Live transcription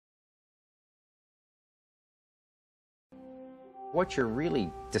What you're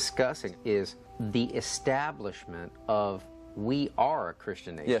really discussing is the establishment of we are a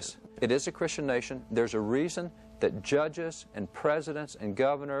Christian nation. Yes, it is a Christian nation. There's a reason that judges and presidents and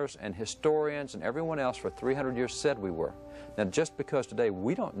governors and historians and everyone else for 300 years said we were. Now, just because today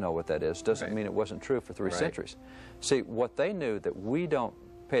we don't know what that is doesn't mean it wasn't true for three centuries. See, what they knew that we don't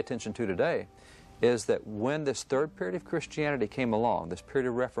pay attention to today is that when this third period of Christianity came along, this period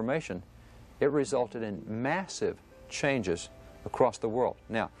of Reformation, it resulted in massive changes across the world.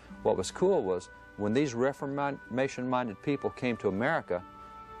 Now, what was cool was when these Reformation-minded people came to America,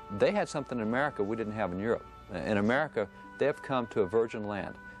 they had something in America we didn't have in Europe. In America, they have come to a virgin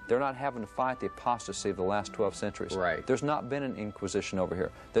land. They're not having to fight the apostasy of the last 12 centuries. There's not been an Inquisition over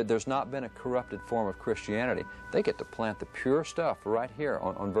here. There's not been a corrupted form of Christianity. They get to plant the pure stuff right here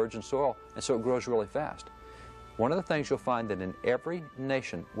on virgin soil, and so it grows really fast. One of the things you'll find that in every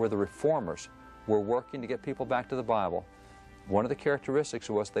nation where the reformers were working to get people back to the Bible, one of the characteristics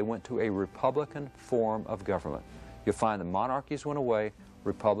was they went to a republican form of government. You'll find the monarchies went away,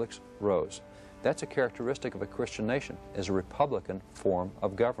 republics rose. That's a characteristic of a Christian nation, is a republican form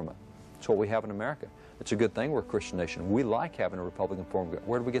of government. It's what we have in America. It's a good thing we're a Christian nation. We like having a republican form of government.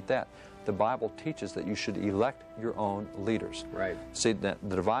 Where do we get that? The Bible teaches that you should elect your own leaders. See, the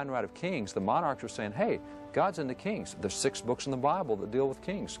divine right of kings, the monarchs were saying, hey, God's into kings. There's 6 books in the Bible that deal with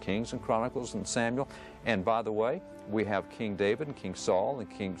kings, Kings and Chronicles and Samuel. And by the way, we have King David and King Saul and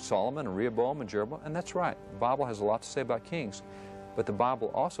King Solomon and Rehoboam and Jeroboam, and that's right. The Bible has a lot to say about kings. But the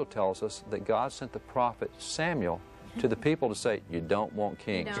Bible also tells us that God sent the prophet Samuel to the people to say, you don't want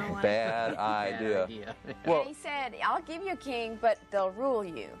kings. Bad idea. Well, he said, I'll give you a king, but they'll rule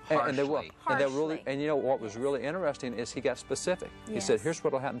you. And they will. And they'll rule you. And you know what was really interesting is he got specific. He said, here's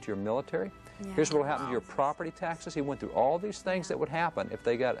what will happen to your military. Here's what will happen to your property taxes. He went through all these things that would happen if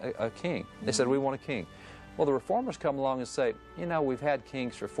they got a king. They said, we want a king. Well, the reformers come along and say, you know, we've had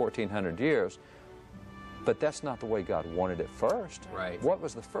kings for 1,400 years, but that's not the way God wanted it first. What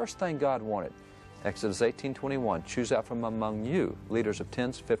was the first thing God wanted? Exodus 18:21, choose out from among you leaders of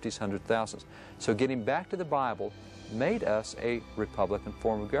tens, 50s, 100,000s. So getting back to the Bible made us a republican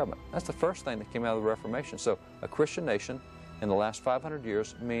form of government. That's the first thing that came out of the Reformation. So a Christian nation in the last 500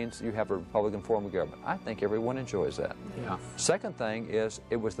 years means you have a republican form of government. I think everyone enjoys that. Second thing is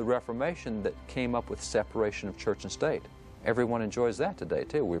it was the Reformation that came up with separation of church and state. Everyone enjoys that today,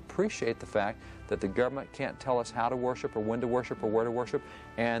 too. We appreciate the fact that the government can't tell us how to worship or when to worship or where to worship,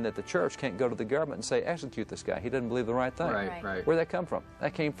 and that the church can't go to the government and say, execute this guy. He doesn't believe the right thing. Where did that come from?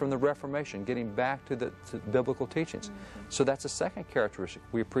 That came from the Reformation, getting back to the biblical teachings. So that's the second characteristic.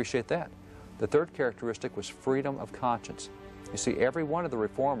 We appreciate that. The third characteristic was freedom of conscience. You see, every one of the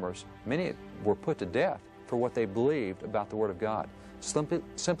reformers, many were put to death for what they believed about the Word of God. Simply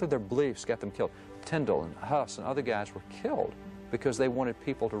their beliefs got them killed. Tyndall and Huss and other guys were killed because they wanted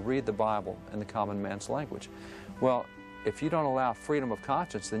people to read the Bible in the common man's language. Well, if you don't allow freedom of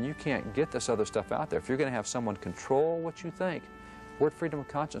conscience, then you can't get this other stuff out there. If you're going to have someone control what you think, where'd freedom of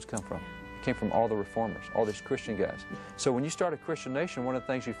conscience come from? It came from all the reformers, all these Christian guys. So when you start a Christian nation, one of the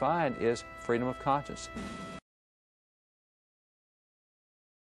things you find is freedom of conscience.